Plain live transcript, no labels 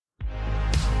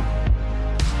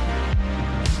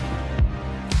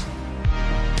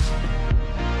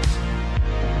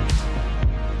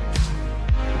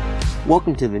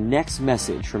Welcome to the next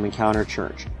message from Encounter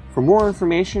Church. For more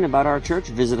information about our church,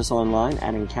 visit us online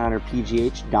at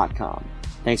encounterpgh.com.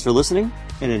 Thanks for listening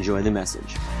and enjoy the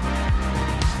message.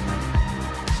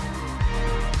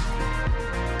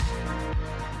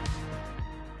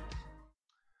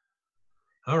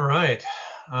 All right.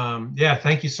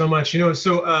 Thank you so much.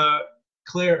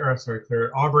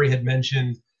 Aubrey had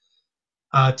mentioned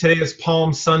today is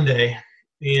Palm Sunday,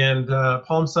 and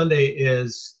Palm Sunday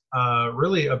is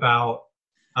really about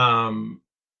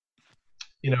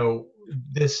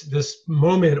this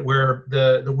moment where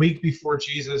the week before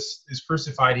Jesus is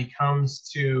crucified, he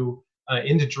comes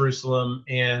into Jerusalem,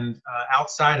 and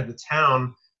outside of the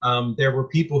town there were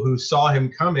people who saw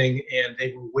him coming, and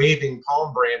they were waving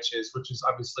palm branches, which is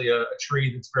obviously a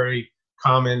tree that's very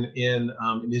common in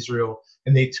Israel.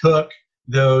 And they took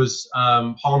those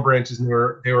palm branches, and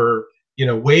they were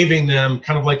waving them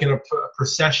kind of like in a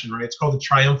procession, right? It's called the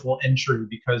triumphal entry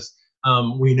because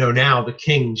we know now the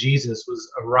King Jesus was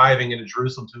arriving into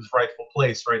Jerusalem to his rightful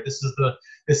place, right? This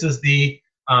is the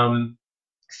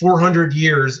 400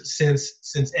 years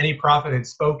since any prophet had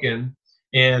spoken.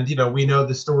 And we know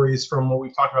the stories from what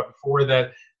we've talked about before,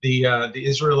 that the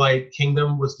Israelite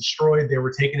kingdom was destroyed. They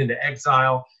were taken into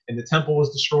exile, and the temple was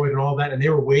destroyed and all that. And they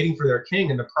were waiting for their king,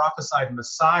 and the prophesied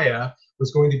Messiah was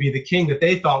going to be the king that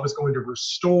they thought was going to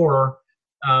restore,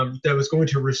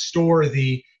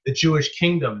 the Jewish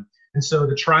kingdom. And so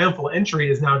the triumphal entry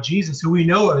is now Jesus, who we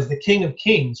know as the King of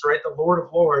Kings, right? The Lord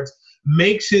of Lords,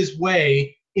 makes his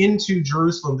way into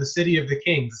Jerusalem, the city of the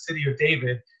kings, the city of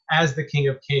David, as the King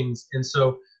of Kings. And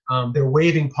so they're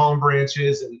waving palm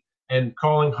branches and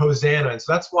calling Hosanna. And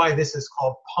so that's why this is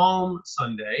called Palm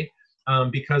Sunday,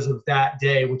 because of that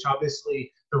day, which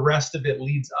obviously the rest of it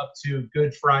leads up to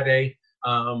Good Friday,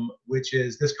 which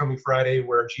is this coming Friday,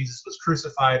 where Jesus was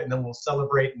crucified. And then we'll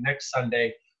celebrate next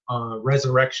Sunday,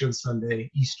 Resurrection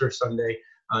Sunday, Easter Sunday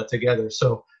together.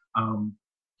 So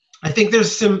I think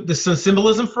there's some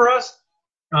symbolism for us.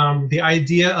 The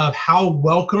idea of how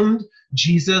welcomed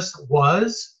Jesus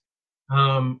was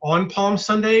on Palm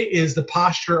Sunday is the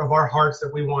posture of our hearts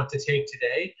that we want to take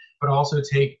today, but also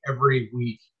take every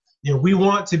week. We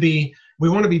want to be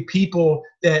people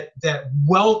that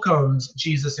welcomes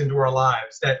Jesus into our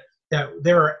lives,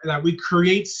 that we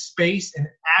create space and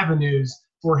avenues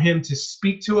for him to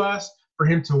speak to us, for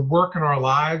him to work in our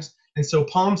lives. And so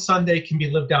Palm Sunday can be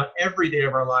lived out every day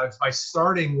of our lives by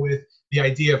starting with the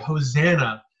idea of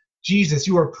Hosanna. Jesus,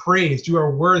 you are praised, you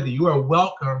are worthy, you are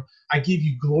welcome. I give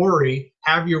you glory,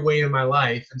 have your way in my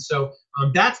life. And so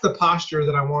that's the posture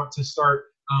that I want to start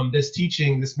this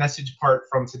teaching, this message part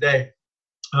from today.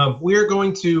 We are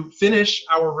going to finish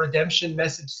our redemption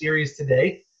message series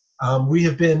today. We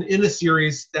have been in a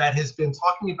series that has been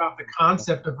talking about the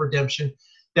concept of redemption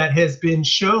that has been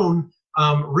shown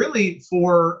that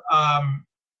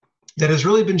has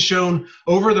really been shown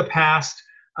over the past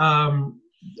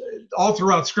all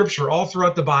throughout Scripture, all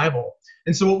throughout the Bible.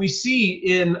 And so what we see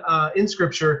in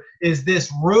Scripture is this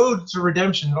road to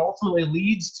redemption that ultimately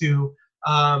leads to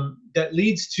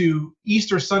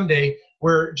Easter Sunday,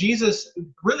 where Jesus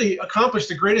really accomplished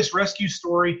the greatest rescue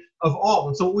story of all.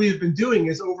 And so what we've been doing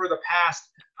is over the past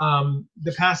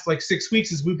like 6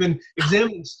 weeks is we've been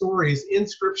examining stories in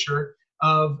Scripture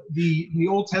of the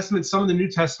Old Testament, some of the New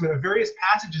Testament, of various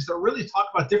passages that really talk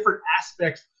about different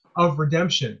aspects of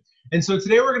redemption. And so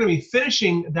today we're going to be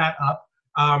finishing that up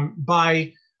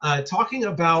by talking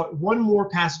about one more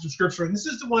passage of Scripture. And this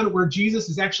is the one where Jesus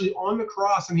is actually on the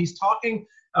cross, and he's talking,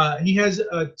 he has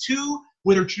two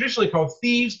what are traditionally called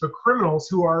thieves, but criminals,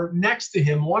 who are next to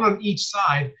him, one on each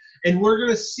side. And we're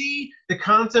going to see the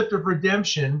concept of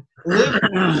redemption live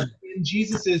in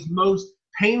Jesus's most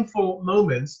painful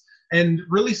moments and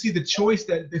really see the choice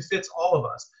that befits all of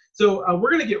us. So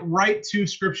we're going to get right to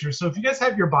Scripture. So if you guys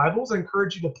have your Bibles, I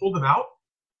encourage you to pull them out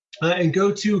and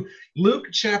go to Luke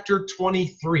chapter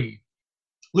 23.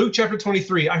 Luke chapter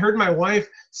 23. I heard my wife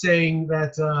saying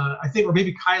that, or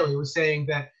maybe Kylie was saying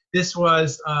that this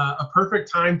was a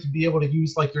perfect time to be able to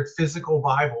use like your physical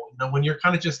Bible. When you're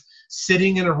kind of just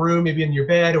sitting in a room, maybe in your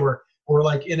bed or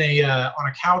like in on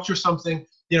a couch or something.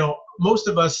 Most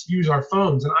of us use our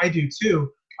phones, and I do too.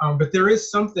 But there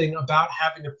is something about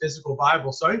having a physical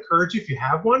Bible. So I encourage you, if you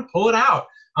have one, pull it out.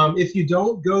 If you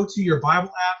don't, go to your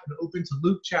Bible app and open to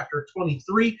Luke chapter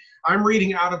 23. I'm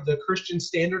reading out of the Christian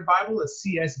Standard Bible, it's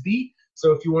CSB.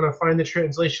 So if you want to find the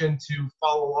translation to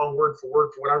follow along word for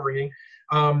word for what I'm reading.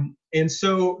 And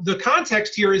so the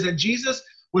context here is that Jesus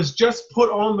was just put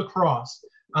on the cross.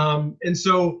 And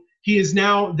so he is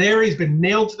now there. He's been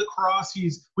nailed to the cross.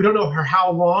 We don't know for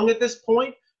how long at this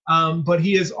point, but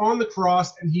he is on the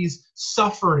cross and he's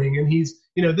suffering and he's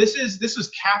This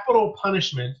was capital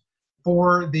punishment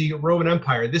for the Roman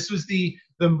Empire. This was the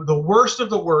worst of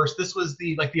the worst. This was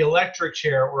the electric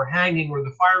chair or hanging or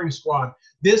the firing squad.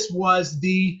 This was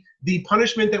the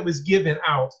punishment that was given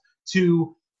out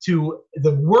to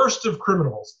the worst of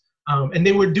criminals. And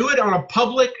they would do it on a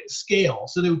public scale.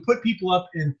 So they would put people up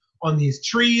on these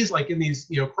trees, like in these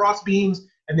cross beams,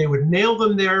 and they would nail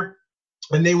them there,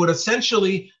 and they would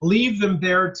essentially leave them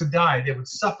there to die. They would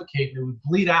suffocate, they would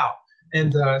bleed out.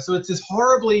 And so it's this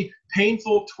horribly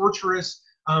painful, torturous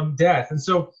death. And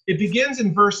so it begins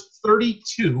in verse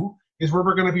 32 is where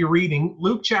we're going to be reading.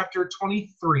 Luke chapter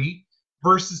 23,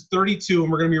 verses 32,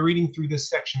 and we're going to be reading through this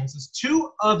section. It says,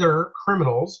 2 other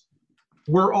criminals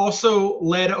were also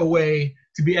led away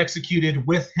to be executed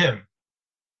with him.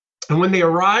 And when they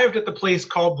arrived at the place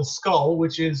called the Skull,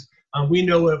 which is we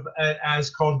know of as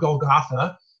called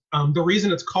Golgotha, the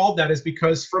reason it's called that is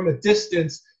because from a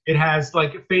distance, it has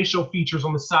like facial features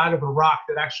on the side of a rock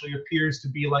that actually appears to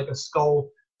be like a skull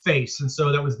face. And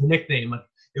so that was the nickname. Like,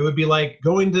 it would be like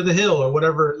going to the hill or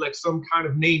whatever, like some kind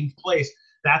of named place.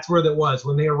 That's where that was.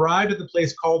 When they arrived at the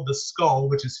place called the Skull,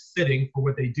 which is fitting for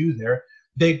what they do there,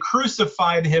 they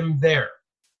crucified him there,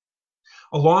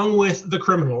 along with the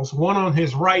criminals, one on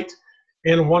his right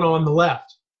and one on the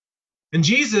left. And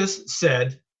Jesus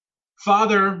said,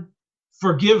 "Father,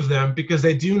 forgive them, because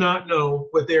they do not know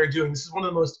what they are doing." This is one of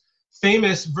the most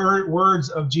famous words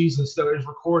of Jesus that is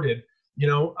recorded.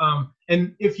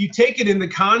 And if you take it in the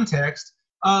context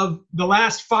of the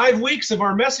last 5 weeks of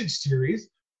our message series,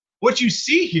 what you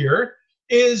see here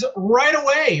is right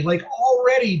away, like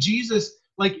already Jesus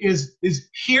is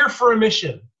here for a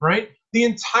mission, right? The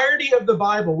entirety of the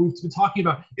Bible we've been talking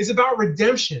about is about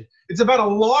redemption. It's about a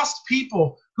lost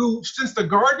people who, since the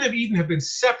Garden of Eden, have been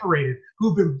separated,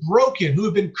 who've been broken, who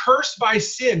have been cursed by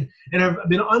sin, and have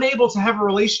been unable to have a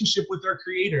relationship with their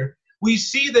Creator. We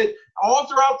see that all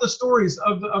throughout the stories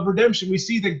of redemption, we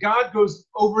see that God goes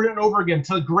over and over again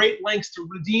to great lengths to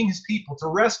redeem his people, to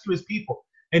rescue his people.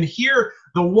 And here,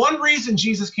 the one reason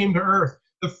Jesus came to earth,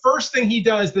 the first thing he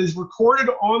does that is recorded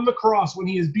on the cross when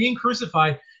he is being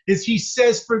crucified is he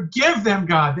says, "Forgive them,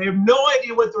 God. They have no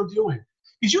idea what they're doing."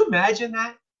 Could you imagine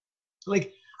that?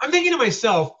 Like, I'm thinking to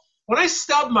myself, when I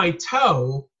stub my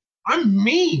toe, I'm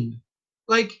mean.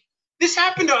 Like, this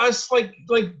happened to us, like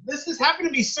this has happened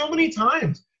to me so many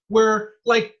times where,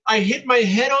 like, I hit my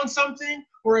head on something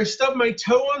or I stub my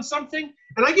toe on something,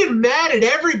 and I get mad at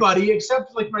everybody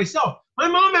except, like, myself. My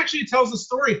mom actually tells a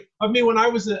story of me when I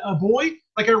was a boy.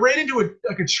 Like, I ran into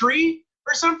a tree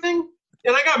or something,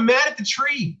 and I got mad at the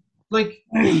tree. Like,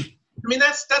 I mean,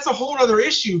 that's a whole other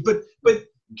issue. But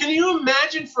can you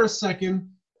imagine for a second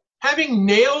having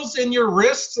nails in your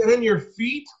wrists and in your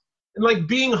feet and, like,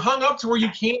 being hung up to where you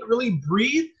can't really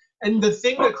breathe? And the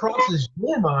thing that crosses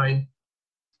your mind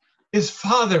is,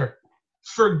 "Father,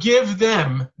 forgive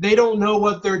them. They don't know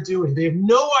what they're doing. They have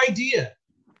no idea."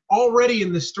 Already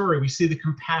in this story, we see the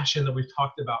compassion that we've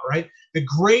talked about, right? The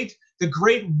great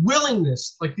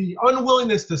willingness, like the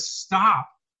unwillingness to stop,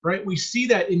 right? We see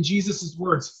that in Jesus'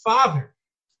 words, "Father,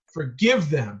 forgive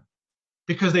them,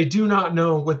 because they do not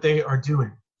know what they are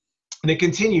doing." And it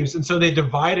continues. And so they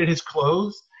divided his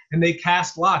clothes and they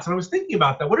cast lots. And I was thinking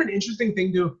about that. What an interesting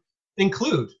thing to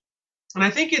include. And I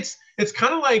think it's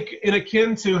kind of like in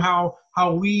akin to how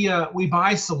we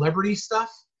buy celebrity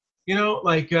stuff.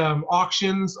 Like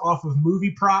auctions off of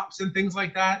movie props and things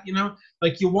like that,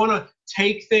 like you want to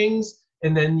take things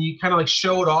and then you kind of like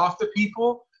show it off to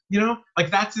people, like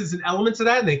that's an element to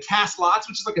that. And they cast lots,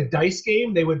 which is like a dice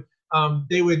game. They would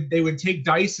take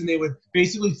dice and they would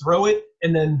basically throw it,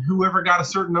 and then whoever got a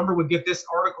certain number would get this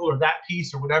article or that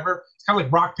piece or whatever. It's kind of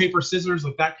like rock, paper, scissors,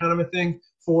 like that kind of a thing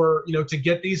for, to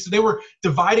get these. So they were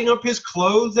dividing up his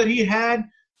clothes that he had,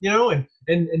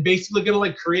 and basically going to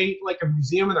like create like a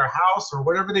museum in their house or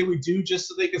whatever they would do just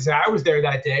so they could say, "I was there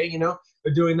that day,"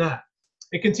 they're doing that.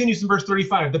 It continues in verse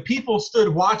 35. The people stood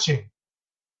watching,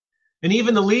 and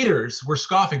even the leaders were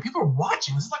scoffing. People are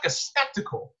watching. This is like a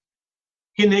spectacle.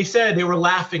 And they said, they were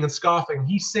laughing and scoffing.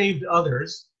 "He saved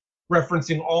others,"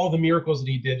 referencing all the miracles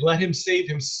that he did. "Let him save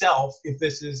himself if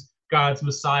this is God's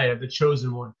Messiah, the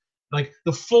chosen one." Like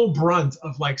the full brunt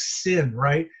of like sin,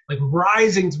 right? Like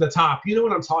rising to the top. You know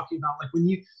what I'm talking about? Like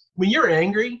when you're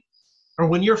angry or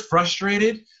when you're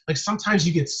frustrated, like sometimes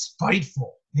you get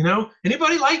spiteful,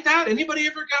 Anybody like that? Anybody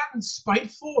ever gotten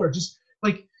spiteful or just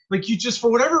like you just, for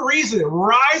whatever reason, it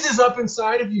rises up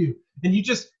inside of you and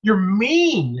you're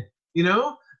mean,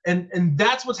 And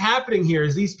that's what's happening here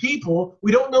is these people,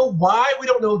 we don't know why, we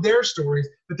don't know their stories,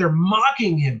 but they're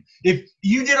mocking him. If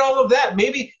you did all of that,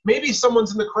 maybe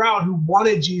someone's in the crowd who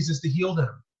wanted Jesus to heal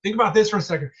them. Think about this for a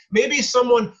second. Maybe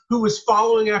someone who was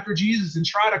following after Jesus and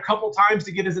tried a couple times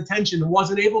to get his attention and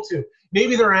wasn't able to.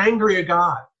 Maybe they're angry at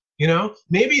God.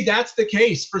 Maybe that's the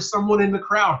case for someone in the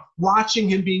crowd watching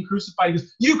him being crucified. He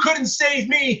goes, you couldn't save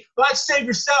me. Let's save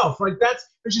yourself.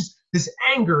 There's just this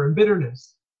anger and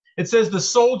bitterness. It says the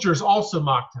soldiers also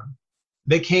mocked him.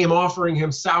 They came offering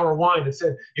him sour wine and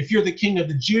said, if you're the king of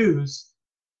the Jews,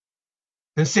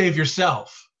 then save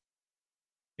yourself.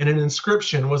 And an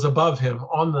inscription was above him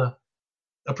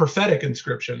a prophetic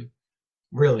inscription,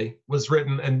 really, was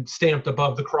written and stamped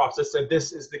above the cross that said,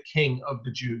 this is the King of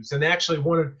the Jews. And they actually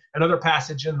wanted, another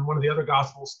passage in one of the other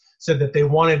Gospels said that they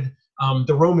wanted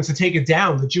the Romans to take it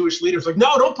down. The Jewish leaders were like,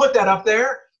 no, don't put that up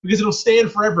there because it'll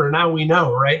stand forever. And now we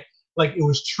know, right? It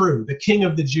was true. The King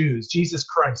of the Jews, Jesus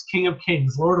Christ, King of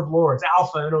Kings, Lord of Lords,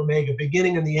 Alpha and Omega,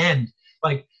 beginning and the end.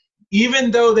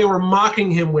 Even though they were mocking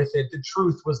him with it, the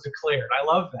truth was declared. I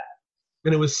love that.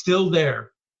 And it was still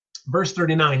there. Verse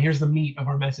 39, here's the meat of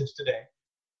our message today.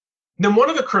 Then one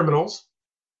of the criminals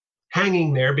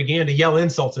hanging there began to yell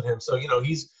insults at him. So,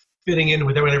 he's fitting in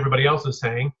with what everybody else is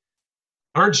saying.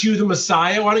 Aren't you the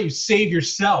Messiah? Why don't you save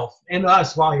yourself and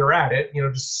us while you're at it?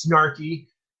 Just snarky,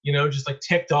 just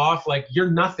ticked off, you're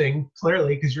nothing,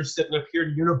 clearly, because you're sitting up here,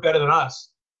 you know better than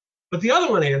us. But the other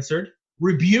one answered,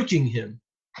 rebuking him.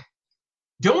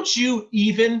 Don't you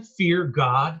even fear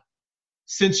God,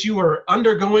 since you are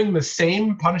undergoing the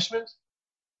same punishment?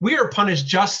 We are punished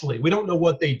justly. We don't know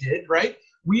what they did, right?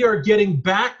 We are getting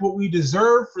back what we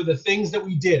deserve for the things that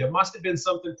we did. It must have been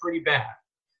something pretty bad.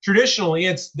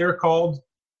 Traditionally, they're called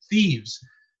thieves.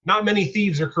 Not many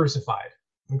thieves are crucified,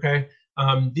 okay?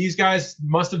 These guys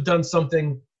must have done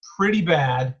something pretty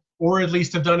bad, or at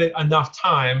least have done it enough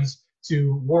times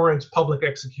to warrant public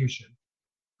execution.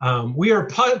 We are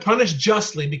punished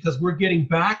justly because we're getting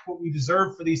back what we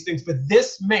deserve for these things. But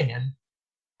this man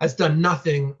has done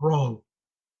nothing wrong.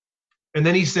 And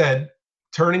then he said,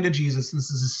 turning to Jesus, and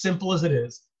this is as simple as it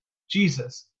is,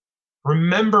 Jesus,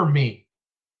 remember me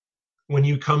when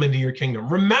you come into your kingdom.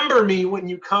 Remember me when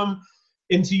you come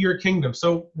into your kingdom.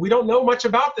 So we don't know much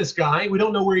about this guy. We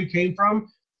don't know where he came from.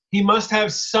 He must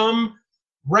have some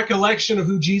recollection of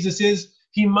who Jesus is.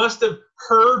 He must have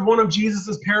heard one of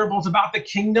Jesus's parables about the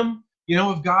kingdom,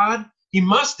 of God. He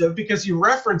must have, because he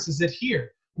references it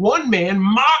here. One man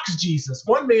mocks Jesus.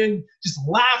 One man just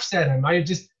laughs at him. I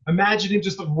just imagine him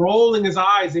just rolling his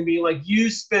eyes and being like, you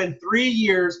spent 3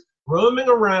 years roaming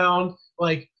around,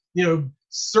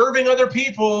 serving other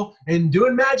people and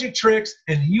doing magic tricks,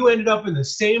 and you ended up in the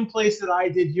same place that I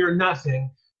did. You're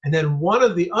nothing. And then one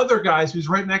of the other guys who's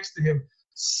right next to him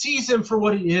sees him for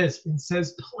what he is and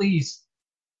says, please,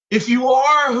 if you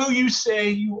are who you say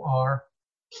you are,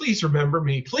 please remember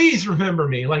me. Please remember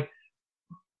me.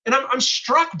 And I'm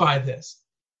struck by this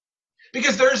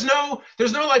because there's no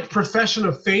profession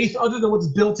of faith other than what's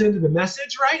built into the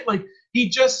message, right? He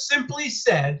just simply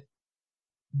said,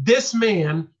 this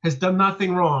man has done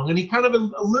nothing wrong. And he kind of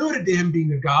alluded to him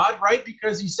being a God, right?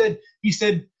 Because he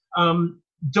said,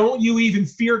 don't you even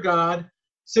fear God,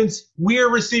 since we're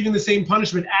receiving the same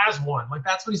punishment as one.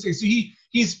 That's what he's saying. So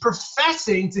he's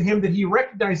professing to him that he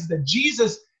recognizes that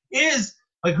Jesus is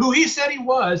who he said he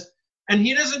was, and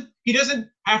he doesn't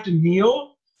have to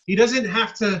kneel. He doesn't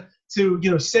have to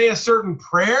say a certain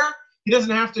prayer. He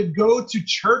doesn't have to go to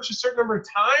church a certain number of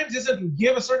times. He doesn't have to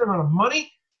give a certain amount of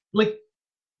money.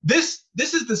 This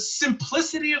is the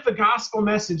simplicity of the gospel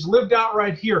message lived out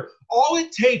right here. All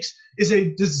it takes is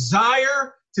a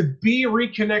desire to be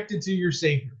reconnected to your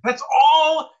Savior. That's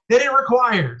all that it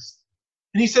requires.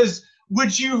 And he says,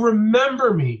 would you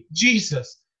remember me,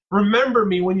 Jesus? Remember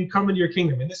me when you come into your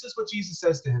kingdom. And this is what Jesus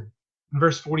says to him in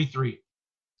verse 43.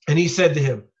 And he said to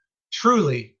him,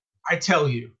 truly, I tell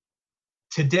you,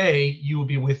 today you will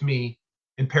be with me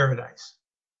in paradise.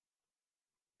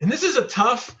 And this is a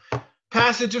tough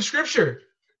passage of Scripture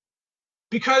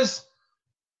because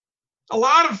a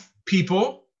lot of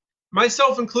people,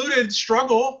 myself included,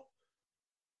 struggle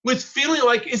with feeling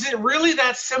is it really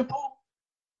that simple?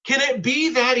 Can it be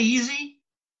that easy?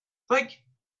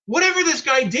 Whatever this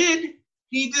guy did,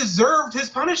 he deserved his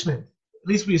punishment. At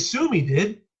least we assume he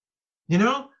did.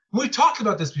 We talked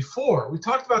about this before. We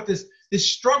talked about this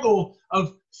struggle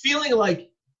of feeling like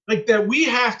that we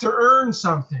have to earn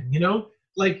something,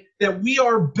 that we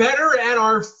are better at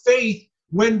our faith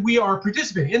when we are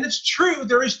participating. And it's true.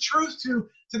 There is truth to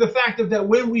the fact that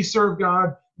when we serve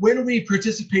God, when we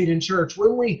participate in church,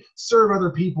 when we serve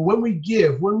other people, when we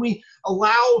give, when we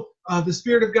allow the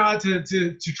Spirit of God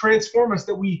to transform us,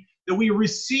 that we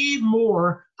receive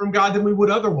more from God than we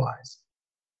would otherwise.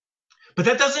 But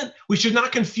we should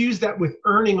not confuse that with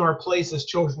earning our place as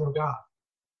children of God.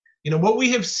 You know, what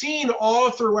we have seen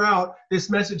all throughout this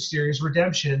message series,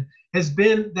 Redemption, has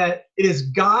been that it is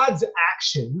God's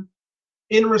action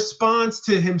in response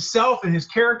to himself and his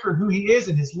character and who he is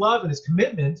and his love and his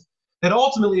commitment that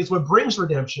ultimately is what brings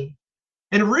redemption.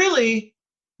 And really,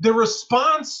 the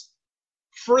response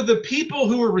for the people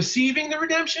who were receiving the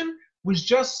redemption was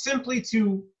just simply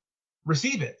to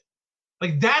receive it.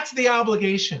 Like, that's the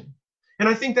obligation. And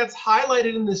I think that's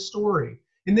highlighted in this story.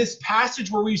 In this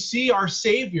passage where we see our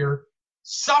Savior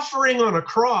suffering on a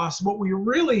cross, what we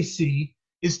really see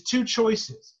is two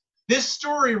choices. This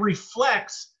story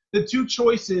reflects the two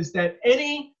choices that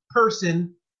any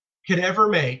person could ever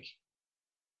make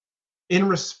in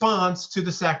response to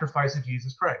the sacrifice of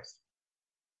Jesus Christ.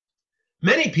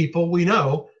 Many people we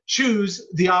know choose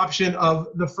the option of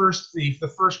the first thief, the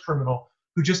first criminal,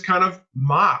 who just kind of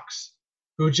mocks,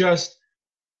 who just,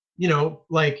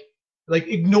 like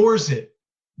ignores it,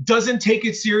 doesn't take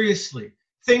it seriously,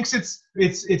 thinks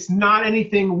it's not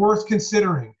anything worth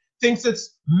considering, thinks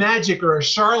it's magic or a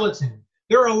charlatan.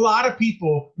 There are a lot of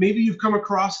people, maybe you've come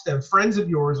across them, friends of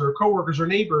yours or coworkers or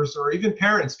neighbors or even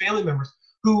parents, family members,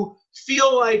 who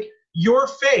feel like your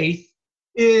faith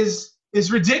is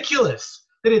ridiculous,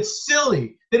 that it's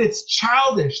silly, that it's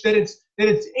childish, that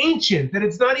it's ancient, that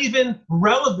it's not even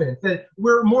relevant, that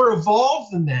we're more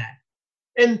evolved than that.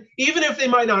 And even if they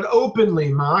might not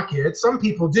openly mock it, some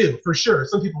people do, for sure.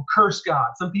 Some people curse God.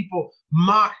 Some people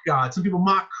mock God. Some people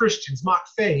mock Christians, mock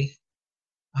faith.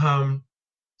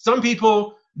 Some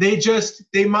people,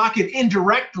 they mock it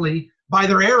indirectly by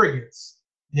their arrogance,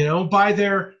 by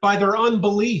their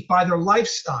unbelief, by their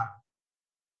lifestyle.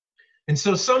 And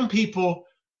so some people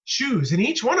choose, and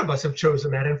each one of us have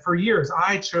chosen that. And for years,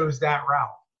 I chose that route.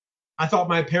 I thought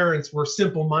my parents were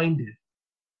simple-minded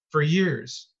for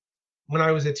years. When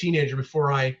I was a teenager,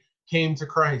 before I came to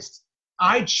Christ,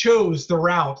 I chose the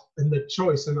route and the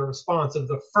choice and the response of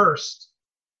the first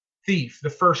thief, the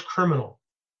first criminal.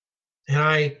 And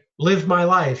I lived my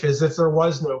life as if there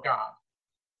was no God.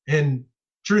 And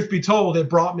truth be told, it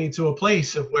brought me to a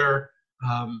place of where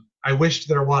I wished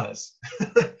there was.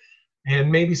 And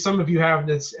maybe some of you have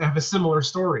a similar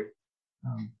story.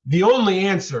 The only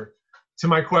answer to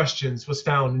my questions was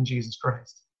found in Jesus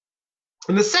Christ.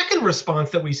 And the second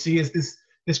response that we see is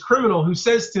this criminal who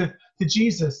says to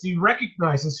Jesus, he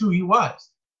recognizes who he was.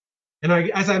 And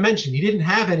as I mentioned, he didn't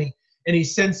have any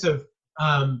sense of,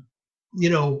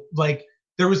 like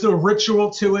there was no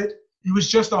ritual to it. It was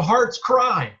just a heart's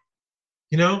cry.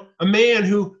 A man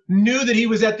who knew that he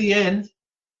was at the end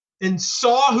and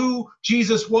saw who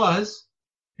Jesus was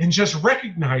and just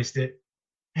recognized it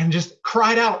and just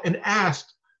cried out and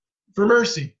asked for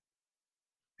mercy.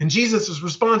 And Jesus'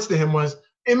 response to him was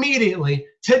immediately,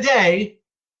 today,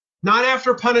 not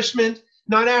after punishment,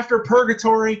 not after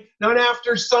purgatory, not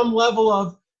after some level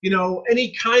of,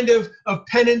 any kind of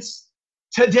penance,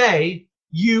 today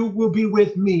you will be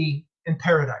with me in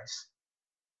paradise.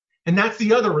 And that's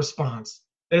the other response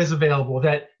that is available,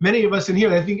 that many of us in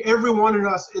here, I think every one of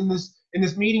us in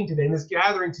this meeting today, in this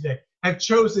gathering today, have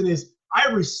chosen is,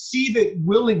 I receive it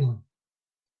willingly.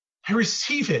 I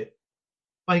receive it.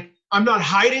 Like, I'm not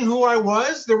hiding who I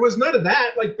was. There was none of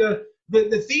that. Like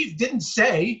the thief didn't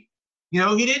say,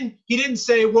 he didn't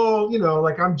say, well,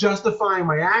 like I'm justifying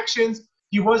my actions.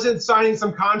 He wasn't signing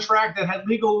some contract that had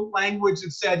legal language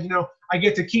that said, I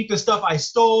get to keep the stuff I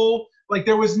stole. Like,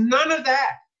 there was none of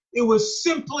that. It was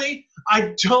simply,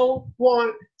 I don't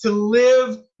want to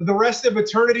live the rest of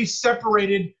eternity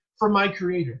separated from my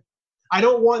Creator. I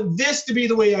don't want this to be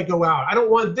the way I go out. I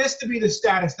don't want this to be the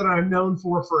status that I'm known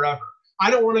for forever. I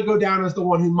don't want to go down as the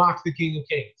one who mocked the King of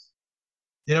Kings.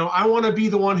 I want to be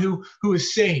the one who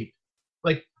is saved.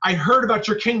 Like, I heard about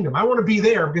your kingdom. I want to be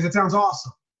there because it sounds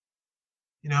awesome.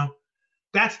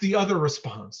 That's the other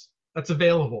response that's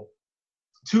available.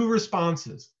 Two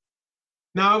responses.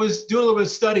 Now, I was doing a little bit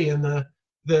of study, and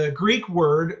the Greek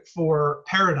word for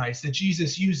paradise that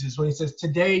Jesus uses when he says,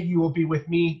 today you will be with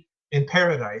me in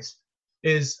paradise,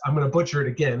 is, I'm going to butcher it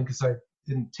again because I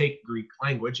didn't take Greek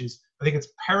language, I think it's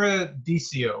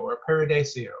paradisio or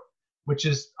paradisio, which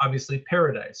is obviously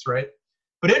paradise, right?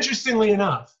 But interestingly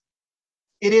enough,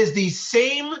 it is the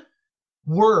same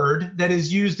word that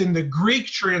is used in the Greek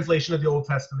translation of the Old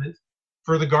Testament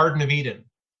for the Garden of Eden.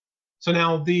 So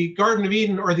now the Garden of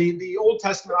Eden, or the Old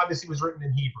Testament, obviously was written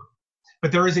in Hebrew,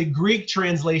 but there is a Greek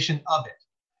translation of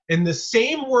it. And the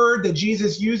same word that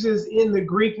Jesus uses in the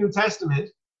Greek New Testament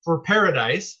for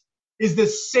paradise is the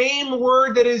same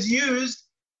word that is used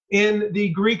in the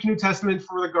Greek New Testament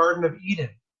for the Garden of Eden.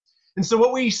 And so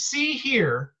what we see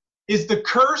here is the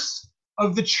curse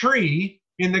of the tree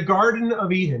in the Garden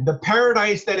of Eden, the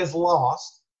paradise that is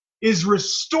lost, is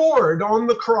restored on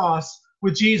the cross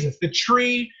with Jesus, the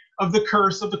tree of the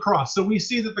curse of the cross. So we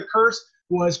see that the curse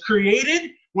was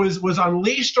created, was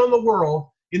unleashed on the world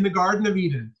in the Garden of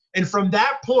Eden. And from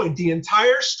that point, the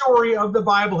entire story of the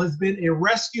Bible has been a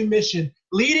rescue mission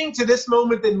leading to this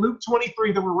moment in Luke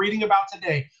 23 that we're reading about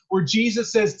today, where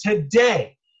Jesus says,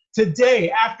 today,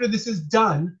 after this is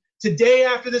done,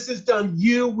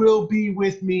 you will be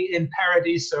with me in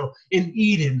Paradiso, in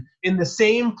Eden, in the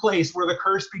same place where the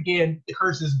curse began. The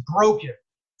curse is broken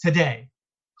today.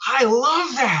 I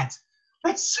love that.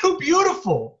 That's so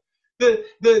beautiful.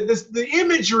 The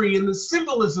imagery and the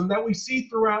symbolism that we see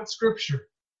throughout Scripture.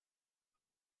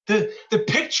 The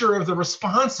picture of the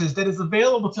responses that is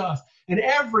available to us in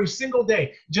every single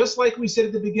day. Just like we said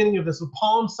at the beginning of this with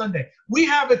Palm Sunday, we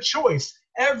have a choice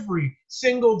every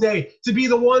single day to be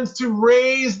the ones to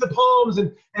raise the palms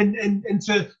and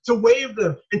to wave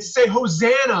them and to say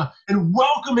Hosanna and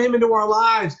welcome him into our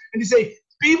lives and to say,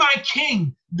 be my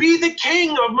king, be the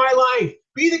king of my life,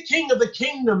 be the king of the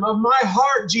kingdom of my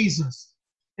heart, Jesus.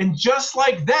 And just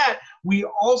like that, we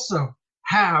also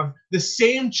have the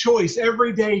same choice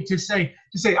every day to say,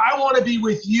 I want to be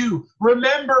with you.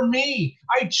 Remember me.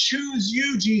 I choose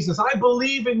you, Jesus. I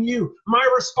believe in you. My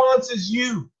response is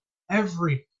you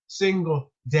every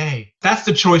single day. That's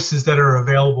the choices that are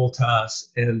available to us.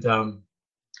 And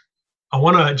I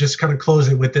want to just kind of close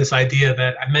it with this idea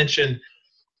that I mentioned.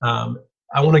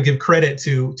 I want to give credit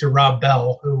to Rob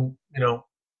Bell, who,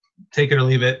 take it or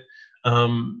leave it.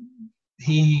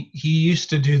 He used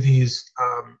to do these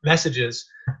messages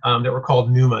that were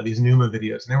called Pneuma, these Pneuma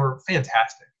videos, and they were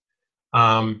fantastic.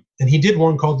 And he did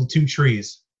one called The Two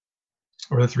Trees,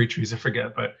 or The Three Trees, I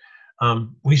forget. But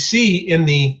we see in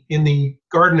the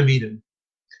Garden of Eden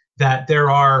that there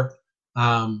are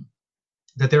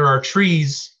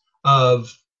trees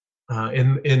of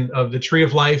the tree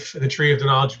of life and the tree of the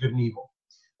knowledge of good and evil,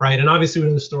 right? And obviously, we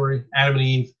know the story. Adam and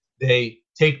Eve, they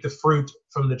take the fruit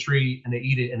from the tree and they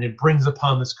eat it, and it brings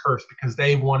upon this curse because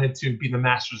they wanted to be the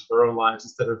masters of their own lives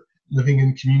instead of living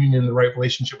in communion in the right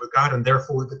relationship with God, and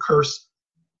therefore the curse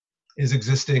is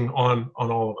existing on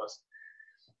all of us.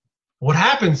 What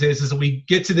happens is that we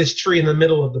get to this tree in the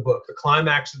middle of the book, the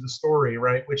climax of the story,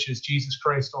 right, which is Jesus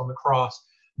Christ on the cross,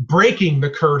 breaking the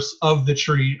curse of the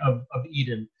tree of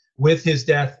Eden with his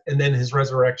death and then his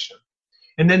resurrection.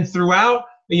 And then throughout,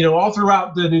 all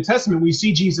throughout the New Testament, we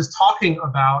see Jesus talking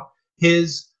about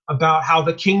how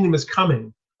the kingdom is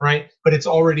coming, right? But it's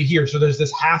already here. So there's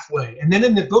this halfway. And then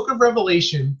in the book of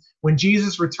Revelation, when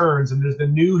Jesus returns and there's the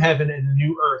new heaven and the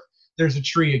new earth, there's a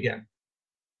tree again.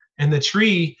 And the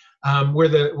tree where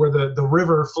the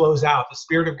river flows out, the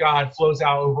Spirit of God flows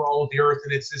out over all of the earth,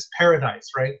 and it's this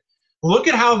paradise, right? Look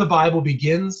at how the Bible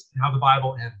begins and how the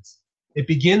Bible ends. It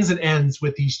begins and ends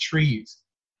with these trees,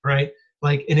 right?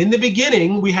 And in the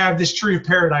beginning, we have this tree of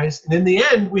paradise, and in the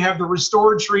end, we have the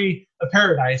restored tree of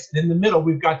paradise, and in the middle,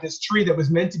 we've got this tree that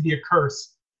was meant to be a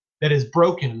curse that is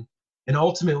broken, and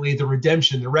ultimately the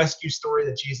redemption, the rescue story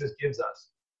that Jesus gives us,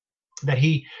 that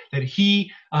he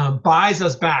buys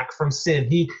us back from sin.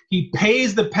 He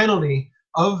pays the penalty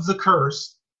of the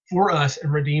curse for us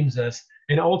and redeems us,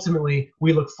 and ultimately,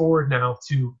 we look forward now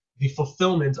to the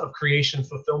fulfillment of creation,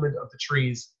 fulfillment of the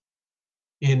trees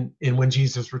in when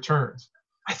Jesus returns.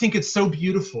 I think it's so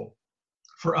beautiful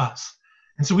for us.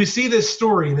 And so we see this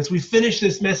story, and as we finish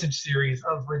this message series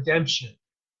of redemption,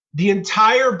 the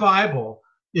entire Bible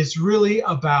is really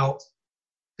about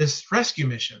this rescue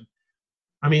mission.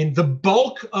 I mean, the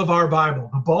bulk of our Bible,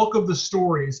 the bulk of the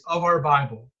stories of our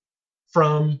Bible,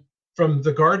 from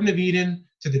the Garden of Eden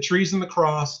to the trees on the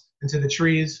cross and to the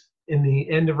trees in the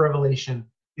end of Revelation,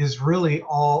 is really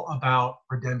all about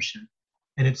redemption.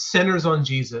 And it centers on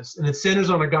Jesus, and it centers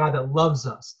on a God that loves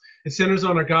us. It centers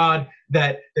on a God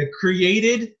that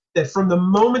created, that from the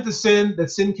moment that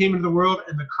sin came into the world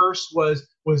and the curse was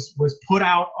put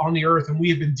out on the earth, and we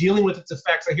have been dealing with its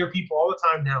effects. I hear people all the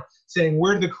time now saying,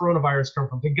 where did the coronavirus come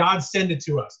from? Did God send it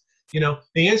to us?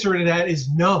 The answer to that is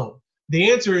no. The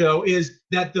answer, though, is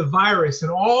that the virus and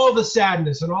all the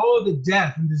sadness and all of the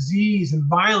death and disease and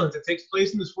violence that takes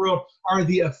place in this world are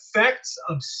the effects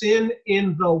of sin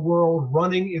in the world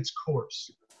running its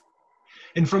course.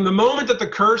 And from the moment that the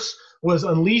curse was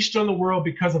unleashed on the world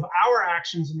because of our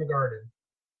actions in the garden,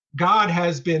 God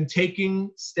has been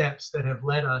taking steps that have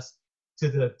led us to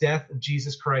the death of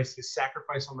Jesus Christ, his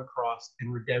sacrifice on the cross,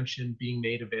 and redemption being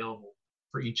made available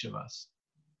for each of us.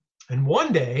 And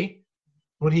one day,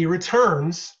 when he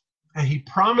returns, and he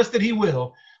promised that he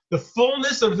will, the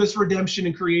fullness of this redemption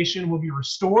and creation will be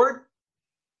restored.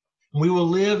 We will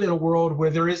live in a world where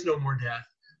there is no more death,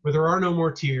 where there are no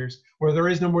more tears, where there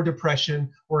is no more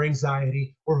depression or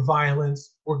anxiety or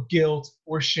violence or guilt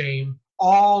or shame.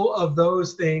 All of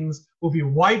those things will be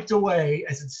wiped away,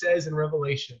 as it says in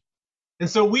Revelation. And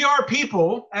so we are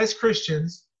people, as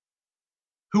Christians,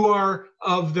 who are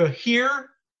of the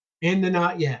here and the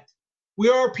not yet. We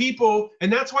are people,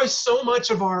 and that's why so much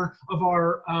of our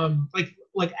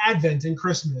like Advent and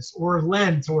Christmas or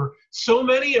Lent, or so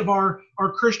many of our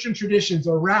Christian traditions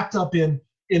are wrapped up in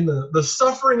the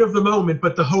suffering of the moment,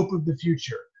 but the hope of the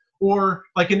future. Or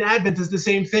like in Advent is the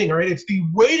same thing, right? It's the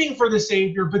waiting for the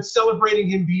Savior, but celebrating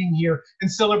him being here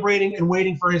and celebrating and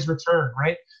waiting for his return,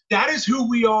 right? That is who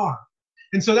we are.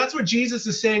 And so that's what Jesus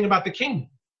is saying about the kingdom.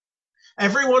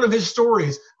 Every one of his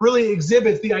stories really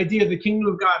exhibits the idea of the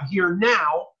kingdom of God here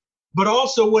now, but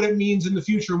also what it means in the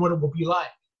future and what it will be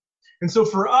like. And so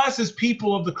for us as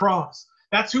people of the cross,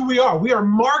 that's who we are. We are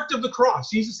marked of the cross.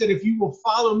 Jesus said, if you will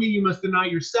follow me, you must deny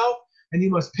yourself and you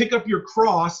must pick up your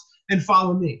cross and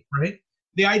follow me, right?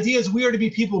 The idea is we are to be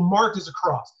people marked as a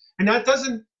cross. And that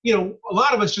doesn't, a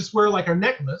lot of us just wear like a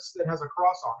necklace that has a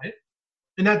cross on it.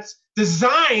 And that's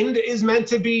designed is meant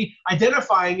to be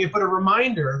identifying it, but a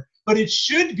reminder. But it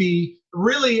should be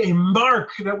really a mark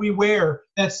that we wear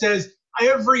that says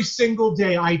every single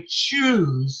day I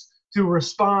choose to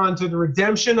respond to the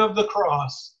redemption of the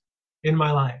cross in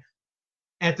my life.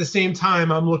 At the same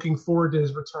time, I'm looking forward to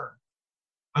his return.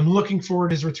 I'm looking forward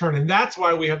to his return. And that's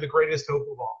why we have the greatest hope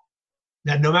of all.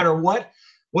 That no matter what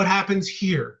happens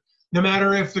here, no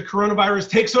matter if the coronavirus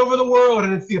takes over the world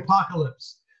and it's the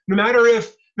apocalypse, no matter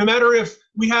if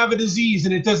we have a disease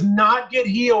and it does not get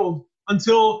healed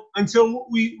until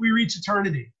we reach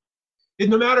eternity. And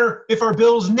no matter if our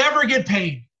bills never get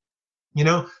paid,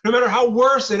 no matter how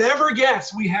worse it ever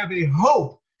gets, we have a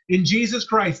hope in Jesus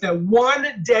Christ that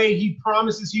one day he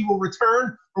promises he will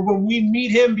return, or when we meet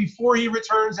him before he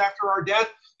returns after our death,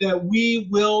 that we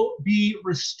will be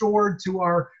restored to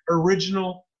our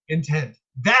original intent.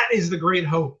 That is the great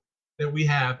hope that we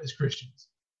have as Christians,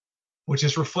 which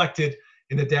is reflected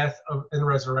in the death and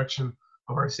resurrection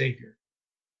of our Savior.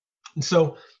 And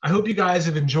so I hope you guys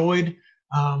have enjoyed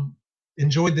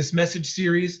this message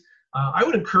series. I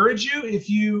would encourage you, if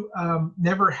you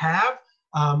never have,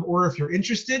 or if you're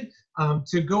interested,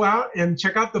 to go out and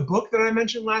check out the book that I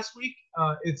mentioned last week.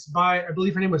 It's by, I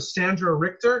believe her name was Sandra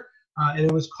Richter, and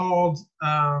it was called,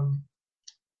 I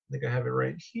think I have it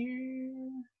right here.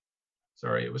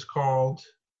 Sorry, it was called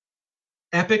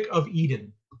Epic of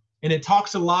Eden. And it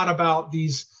talks a lot about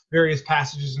these various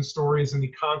passages and stories and the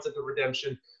concept of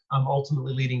redemption,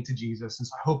 ultimately leading to Jesus. And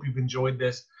so I hope you've enjoyed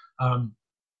this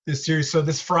series. So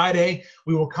this Friday,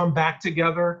 we will come back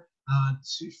together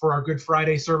for our Good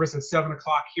Friday service at 7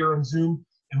 o'clock here on Zoom,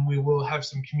 and we will have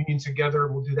some communion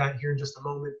together. We'll do that here in just a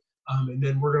moment. And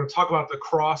then we're going to talk about the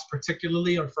cross,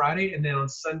 particularly on Friday. And then on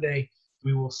Sunday,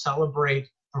 we will celebrate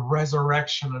the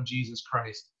resurrection of Jesus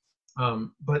Christ.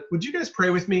 But would you guys pray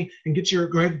with me and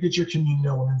go ahead and get your communion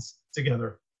elements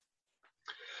together?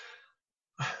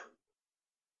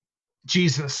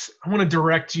 Jesus, I want to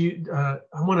direct you. I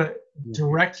want to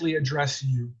directly address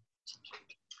you.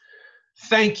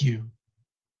 Thank you.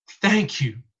 Thank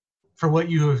you for what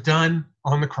you have done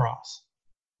on the cross.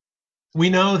 We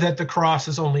know that the cross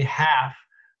is only half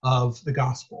of the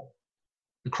gospel.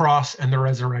 The cross and the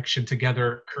resurrection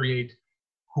together create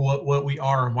what we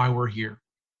are and why we're here.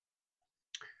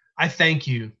 I thank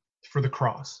you for the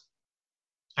cross.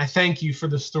 I thank you for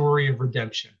the story of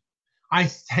redemption. I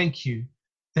thank you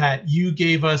that you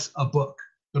gave us a book,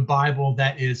 the Bible,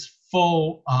 that is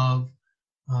full of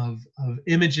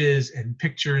images and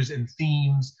pictures and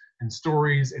themes and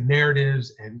stories and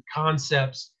narratives and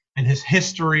concepts and his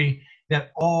history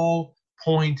that all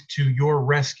point to your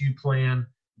rescue plan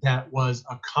that was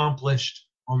accomplished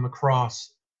on the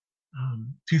cross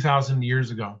 2,000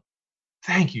 years ago.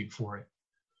 Thank you for it.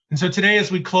 And so today,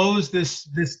 as we close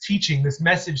this teaching, this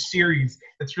message series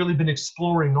that's really been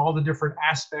exploring all the different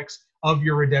aspects of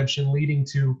your redemption leading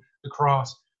to the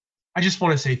cross, I just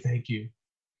want to say thank you.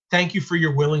 Thank you for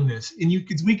your willingness. And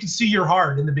we could see your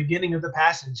heart in the beginning of the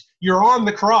passage. You're on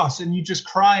the cross and you just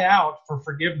cry out for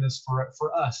forgiveness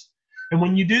for us. And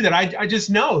when you do that, I just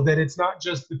know that it's not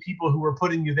just the people who are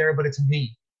putting you there, but it's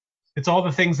me. It's all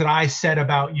the things that I said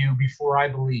about you before I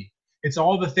believed. It's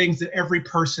all the things that every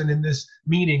person in this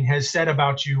meeting has said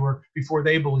about you or before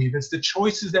they believe. It's the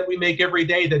choices that we make every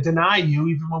day that deny you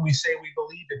even when we say we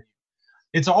believe in you.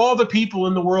 It's all the people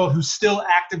in the world who still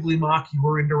actively mock you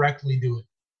or indirectly do it.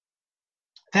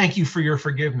 Thank you for your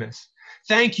forgiveness.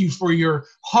 Thank you for your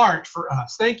heart for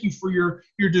us. Thank you for your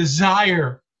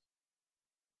desire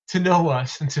to know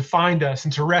us and to find us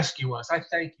and to rescue us. I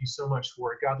thank you so much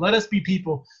for it, God. Let us be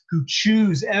people who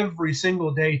choose every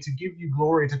single day to give you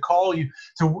glory, to call you,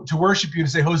 to worship you, to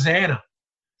say Hosanna,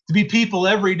 to be people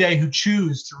every day who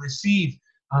choose to receive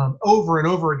over and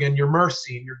over again your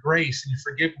mercy and your grace and your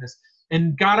forgiveness.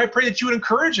 And God, I pray that you would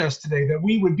encourage us today, that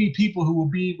we would be people who will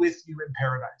be with you in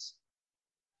paradise.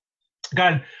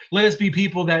 God, let us be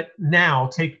people that now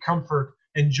take comfort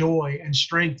and joy and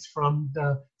strength from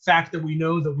the fact that we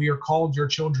know that we are called your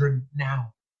children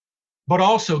now. But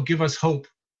also give us hope.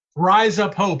 Rise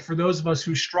up hope for those of us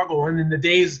who struggle, and in the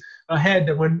days ahead,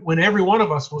 that when every one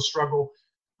of us will struggle,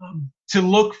 to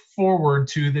look forward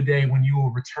to the day when you will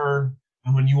return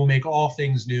and when you will make all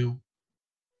things new,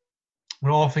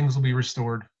 when all things will be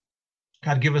restored.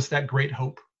 God, give us that great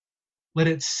hope. Let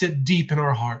it sit deep in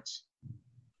our hearts.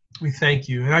 We thank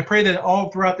you. And I pray that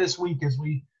all throughout this week, as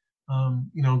we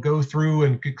go through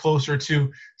and get closer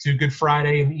to Good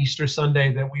Friday and Easter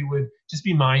Sunday, that we would just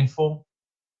be mindful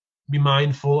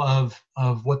of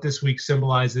what this week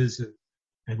symbolizes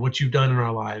and what you've done in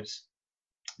our lives.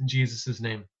 In Jesus'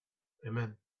 name,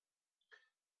 amen.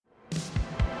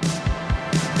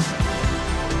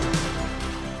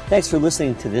 Thanks for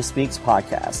listening to this week's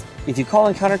podcast. If you call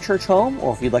Encounter Church home,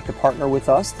 or if you'd like to partner with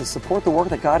us to support the work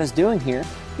that God is doing here,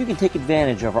 you can take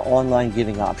advantage of our online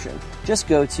giving option. Just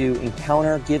go to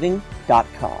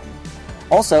encountergiving.com.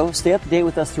 Also, stay up to date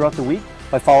with us throughout the week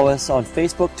by following us on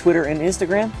Facebook, Twitter, and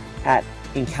Instagram at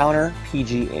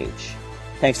EncounterPGH.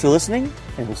 Thanks for listening,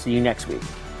 and we'll see you next week.